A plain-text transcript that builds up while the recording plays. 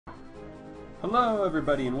Hello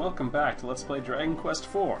everybody and welcome back to Let's Play Dragon Quest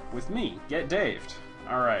IV with me, Get Daved.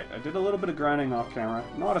 Alright, I did a little bit of grinding off camera.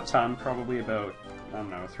 Not a ton, probably about, I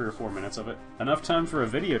don't know, 3 or 4 minutes of it. Enough time for a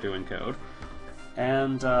video to encode.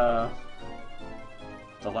 And, the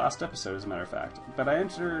last episode as a matter of fact. But I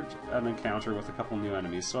entered an encounter with a couple new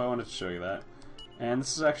enemies, so I wanted to show you that. And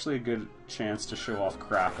this is actually a good chance to show off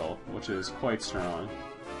Crackle, which is quite strong.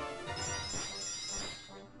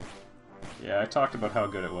 Yeah, I talked about how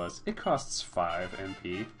good it was. It costs 5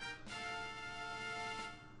 MP.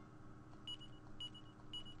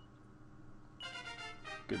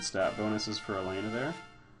 Good stat bonuses for Elena there.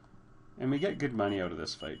 And we get good money out of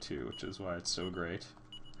this fight too, which is why it's so great.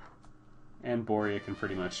 And Boria can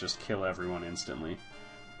pretty much just kill everyone instantly.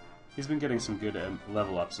 He's been getting some good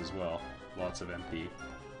level ups as well. Lots of MP.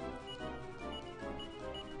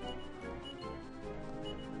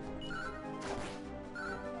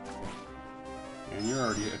 And you're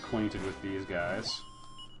already acquainted with these guys.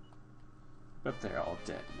 But they're all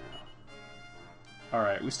dead now.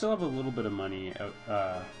 Alright, we still have a little bit of money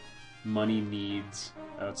money needs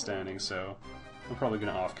outstanding, so I'm probably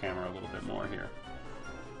going to off-camera a little bit more here.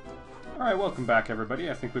 Alright, welcome back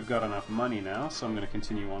everybody. I think we've got enough money now, so I'm going to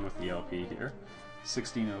continue on with the LP here.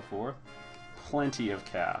 1604. Plenty of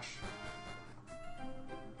cash.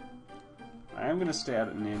 I am going to stay at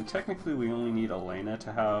it, and technically we only need Elena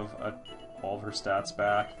to have all of her stats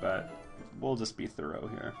back, but we'll just be thorough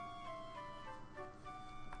here.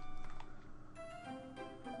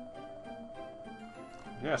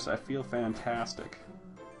 Yes, I feel fantastic.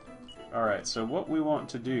 Alright, so what we want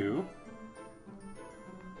to do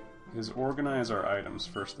is organize our items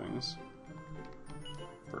first things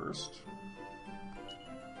first.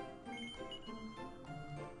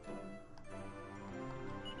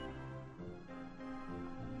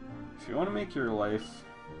 If you want to make your life...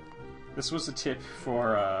 This was a tip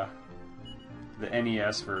for the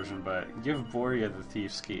NES version, but give Boria the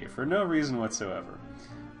Thief's Key for no reason whatsoever.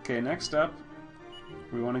 Okay, next up,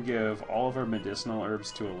 we want to give all of our medicinal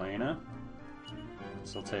herbs to Elena.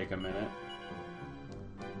 This will take a minute.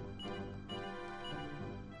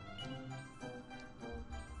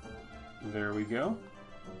 There we go.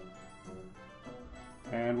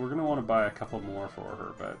 And we're going to want to buy a couple more for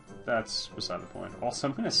her, but that's beside the point. Also,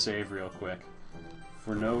 I'm going to save real quick.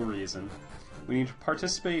 For no reason. We need to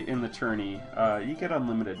participate in the tourney. You get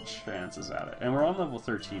unlimited chances at it. And we're on level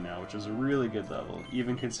 13 now, which is a really good level,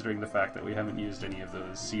 even considering the fact that we haven't used any of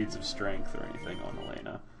those Seeds of Strength or anything on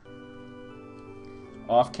Elena.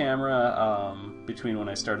 Off camera, between when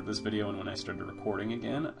I started this video and when I started recording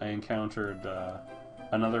again, I encountered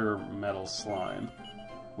another metal slime,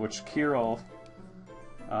 which Kirill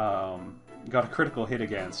got a critical hit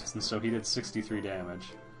against, and so he did 63 damage.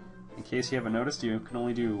 In case you haven't noticed, you can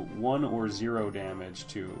only do 1 or 0 damage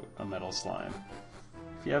to a metal slime.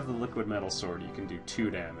 If you have the liquid metal sword, you can do 2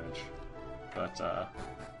 damage. But,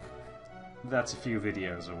 that's a few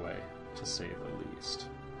videos away, to say the least.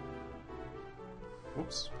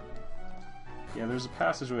 Whoops. Yeah, there's a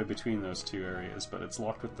passageway between those two areas, but it's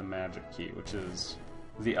locked with the magic key, which is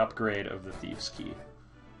the upgrade of the Thief's Key.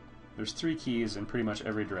 There's 3 keys in pretty much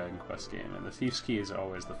every Dragon Quest game, and the Thief's Key is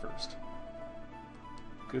always the first.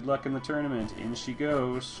 Good luck in the tournament. In she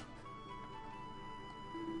goes.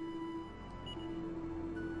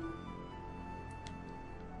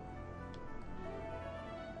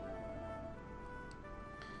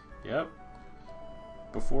 Yep.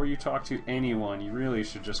 Before you talk to anyone, you really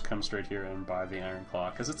should just come straight here and buy the Iron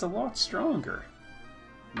Claw, because it's a lot stronger.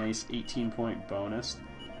 Nice 18-point bonus.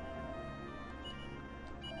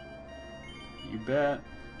 You bet.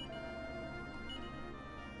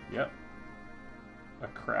 Yep. A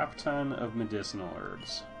crap ton of medicinal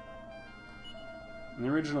herbs. In the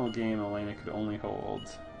original game, Elena could only hold...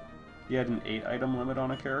 You had an 8-item limit on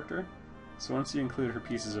a character, so once you include her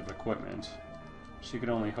pieces of equipment, she could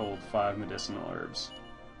only hold 5 medicinal herbs.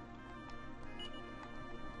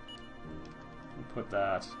 We'll put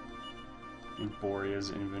that in Boria's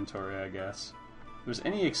inventory, I guess. If there's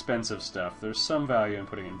any expensive stuff, there's some value in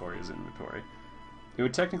putting in Boria's inventory. It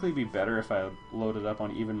would technically be better if I loaded up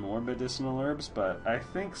on even more medicinal herbs, but I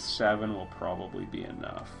think 7 will probably be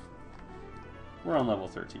enough. We're on level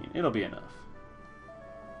 13. It'll be enough.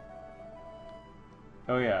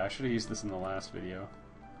 Oh yeah, I should have used this in the last video.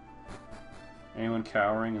 Anyone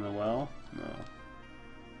cowering in the well?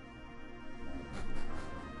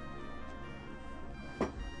 No.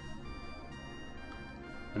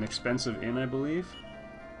 An expensive inn, I believe?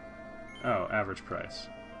 Oh, average price.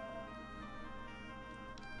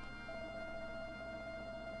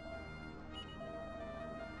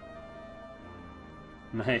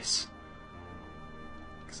 Nice.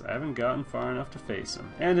 because I haven't gotten far enough to face him.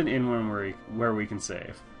 And an inn where we can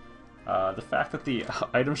save. The fact that the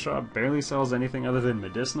item shop barely sells anything other than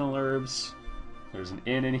medicinal herbs, there's an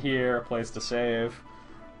inn in here, a place to save,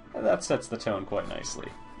 and that sets the tone quite nicely.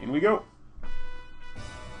 In we go!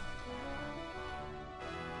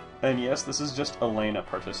 And yes, this is just Elena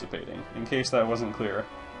participating, in case that wasn't clear.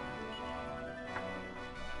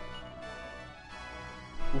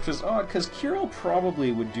 Which is odd, because Kirill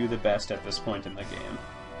probably would do the best at this point in the game.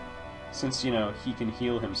 Since, you know, he can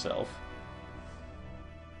heal himself.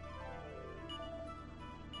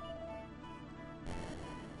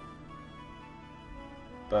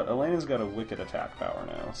 But Elena's got a wicked attack power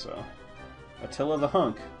now, so... Attila the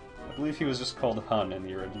Hunk. I believe he was just called Hun in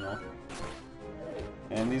the original.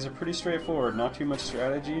 And these are pretty straightforward, not too much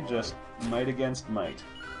strategy, just might against might.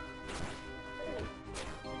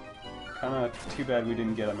 Kinda too bad we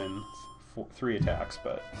didn't get him in 3 attacks,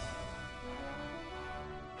 but...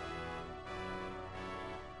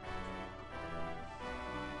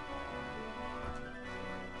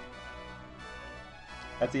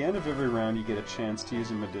 At the end of every round you get a chance to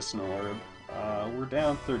use a medicinal herb. We're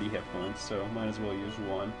down 30 hit points, so might as well use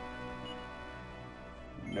one.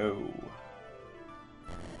 No.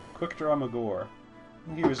 Quick Draw Magor.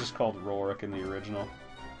 He was just called Rorik in the original.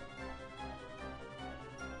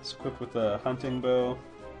 It's equipped with a hunting bow.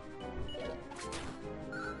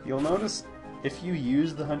 You'll notice if you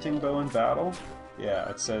use the hunting bow in battle, yeah,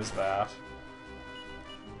 it says that.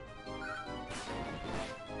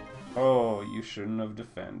 Oh, you shouldn't have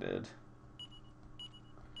defended.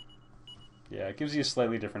 Yeah, it gives you a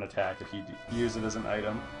slightly different attack if you use it as an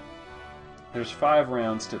item. There's 5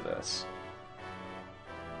 rounds to this.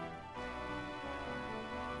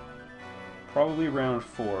 Probably round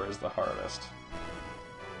 4 is the hardest.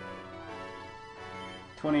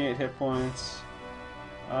 28 hit points.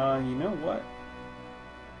 You know what?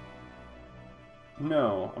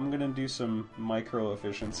 No, I'm gonna do some micro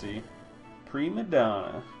efficiency. Prima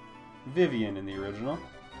Donna. Vivian in the original.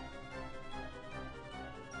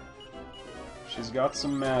 She's got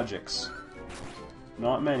some magics.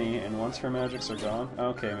 Not many, and once her magics are gone...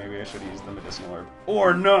 Okay, maybe I should use the medicinal herb.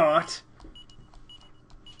 Or not!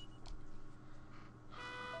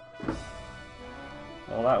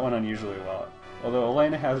 Well, that went unusually well. Although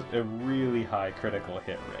Elena has a really high critical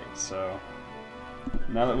hit rate, so...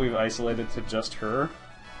 Now that we've isolated to just her,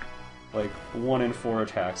 like, 1 in 4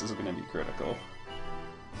 attacks is going to be critical.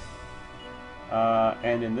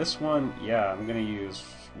 And in this one, yeah, I'm going to use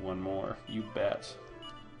one more. You bet.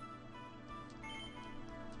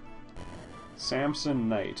 Samson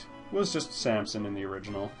Knight. Was just Samson in the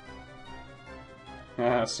original.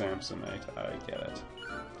 Ah, Samson Knight. I get it.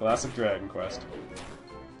 Classic Dragon Quest.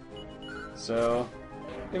 So,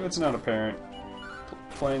 if it's not apparent,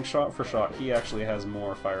 playing shot for shot, he actually has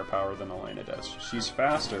more firepower than Elena does. She's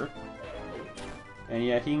faster, and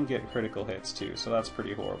yeah, he can get critical hits too, so that's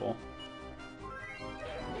pretty horrible.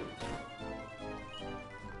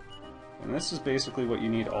 And this is basically what you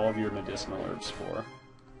need all of your medicinal herbs for.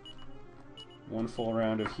 1 full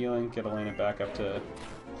round of healing, get Elena back up to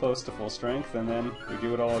close to full strength, and then we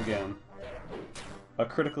do it all again. A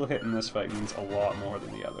critical hit in this fight means a lot more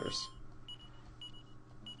than the others.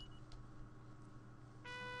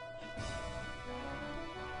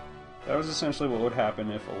 That was essentially what would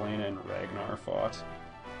happen if Elena and Ragnar fought.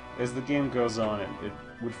 As the game goes on, it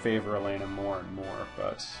would favor Elena more and more,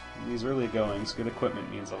 but in these early goings, good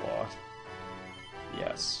equipment means a lot.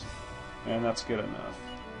 Yes. And that's good enough.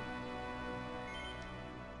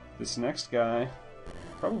 This next guy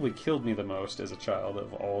probably killed me the most as a child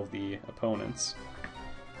of all of the opponents.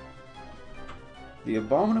 The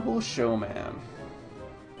Abominable Showman.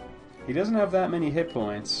 He doesn't have that many hit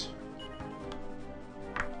points.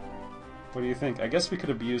 What do you think? I guess we could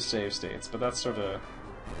abuse save states, but that's sort of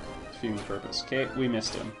defeating the purpose. Okay, we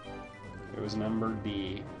missed him. It was number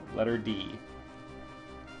D. Letter D.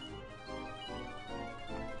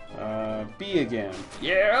 B again.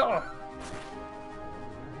 Yeah!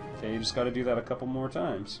 Okay, you just gotta do that a couple more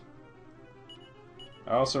times.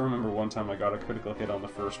 I also remember one time I got a critical hit on the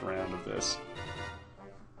first round of this.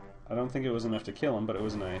 I don't think it was enough to kill him, but it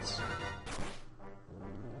was nice.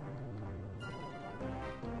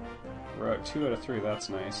 We're at 2 out of 3, that's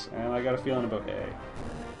nice. And I got a feeling about A.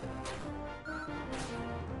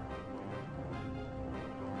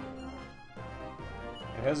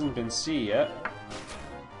 It hasn't been C yet.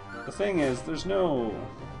 The thing is, there's no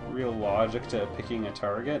real logic to picking a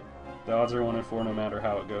target. The odds are 1 in 4 no matter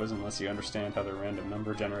how it goes, unless you understand how the random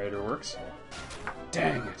number generator works.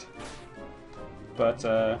 Dang it! But,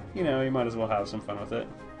 you know, you might as well have some fun with it.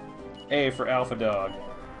 A for Alpha Dog.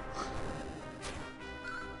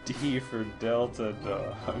 D for Delta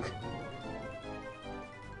Dog.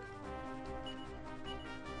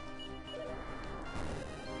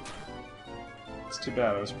 It's too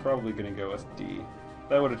bad, I was probably gonna go with D.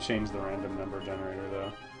 That would have changed the random number generator,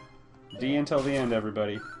 though. D until the end,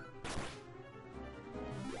 everybody.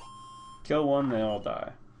 Kill one, they all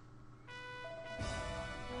die.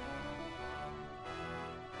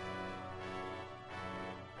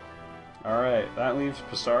 Alright, that leaves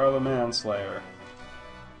Pissarro the Manslayer.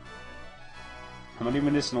 How many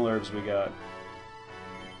medicinal herbs we got?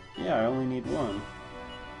 Yeah, I only need one.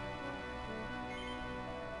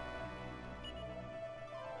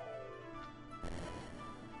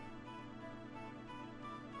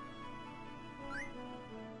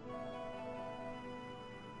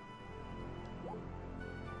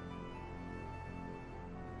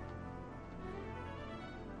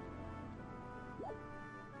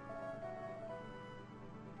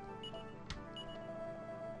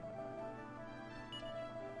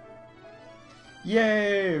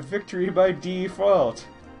 Yay! Victory by default!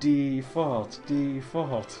 Default,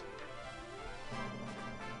 default.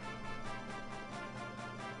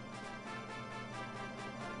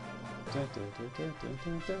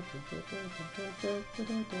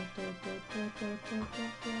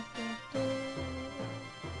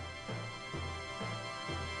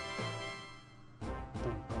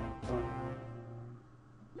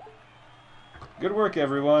 Good work,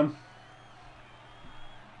 everyone.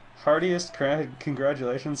 Heartiest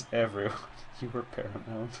congratulations, everyone. You were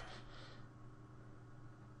paramount.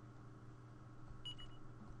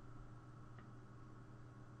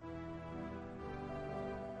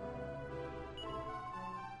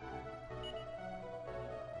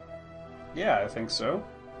 Yeah, I think so.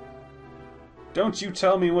 Don't you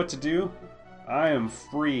tell me what to do. I am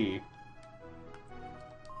free.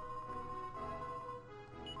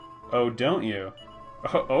 Oh, don't you?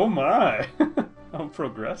 Oh my! How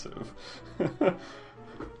progressive.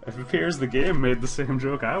 It appears the game made the same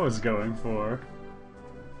joke I was going for.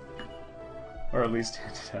 Or at least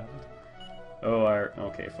hinted at it. Oh,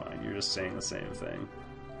 okay, fine. You're just saying the same thing.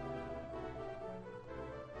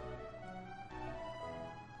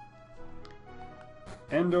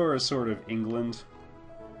 Endor is sort of England.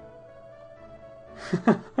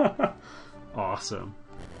 Awesome.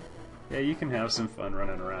 Yeah, you can have some fun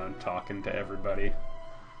running around talking to everybody.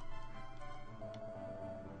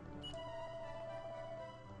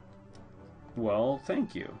 Well,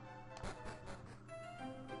 thank you.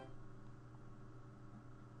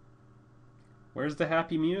 Where's the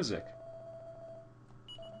happy music?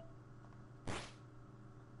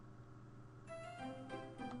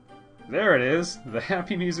 There it is! The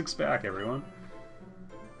happy music's back, everyone.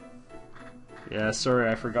 Yeah,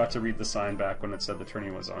 sorry, I forgot to read the sign back when it said the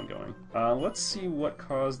tourney was ongoing. Let's see what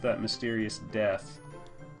caused that mysterious death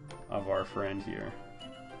of our friend here.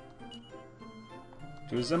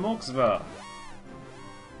 To the Moksva!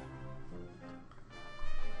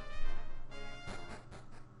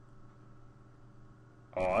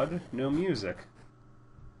 Odd, no music.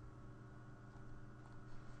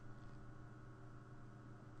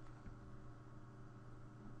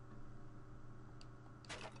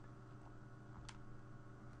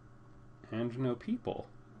 And no people.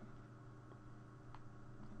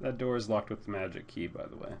 That door is locked with the magic key, by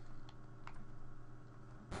the way.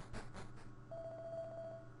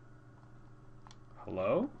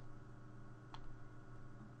 Hello?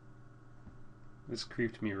 This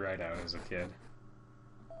creeped me right out as a kid.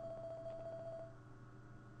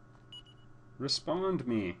 Respond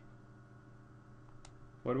me.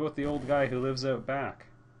 What about the old guy who lives out back?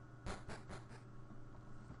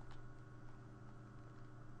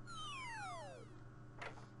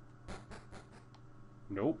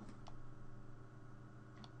 Nope.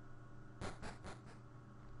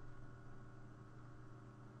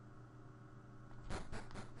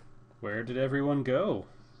 Where did everyone go?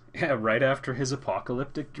 Yeah, right after his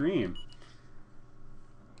apocalyptic dream.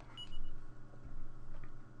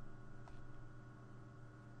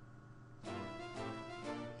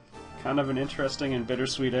 Kind of an interesting and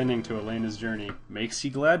bittersweet ending to Elena's journey. Makes you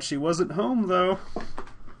glad she wasn't home, though.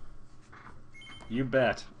 You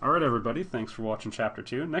bet. Alright, everybody, thanks for watching Chapter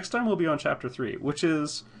 2. Next time we'll be on Chapter 3, which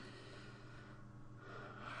is...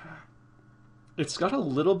 It's got a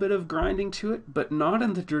little bit of grinding to it, but not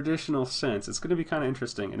in the traditional sense. It's going to be kind of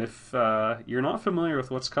interesting, and if you're not familiar with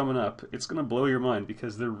what's coming up, it's going to blow your mind,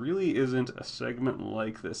 because there really isn't a segment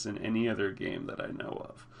like this in any other game that I know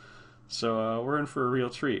of. So we're in for a real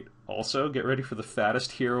treat. Also, get ready for the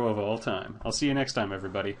fattest hero of all time. I'll see you next time,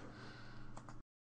 everybody.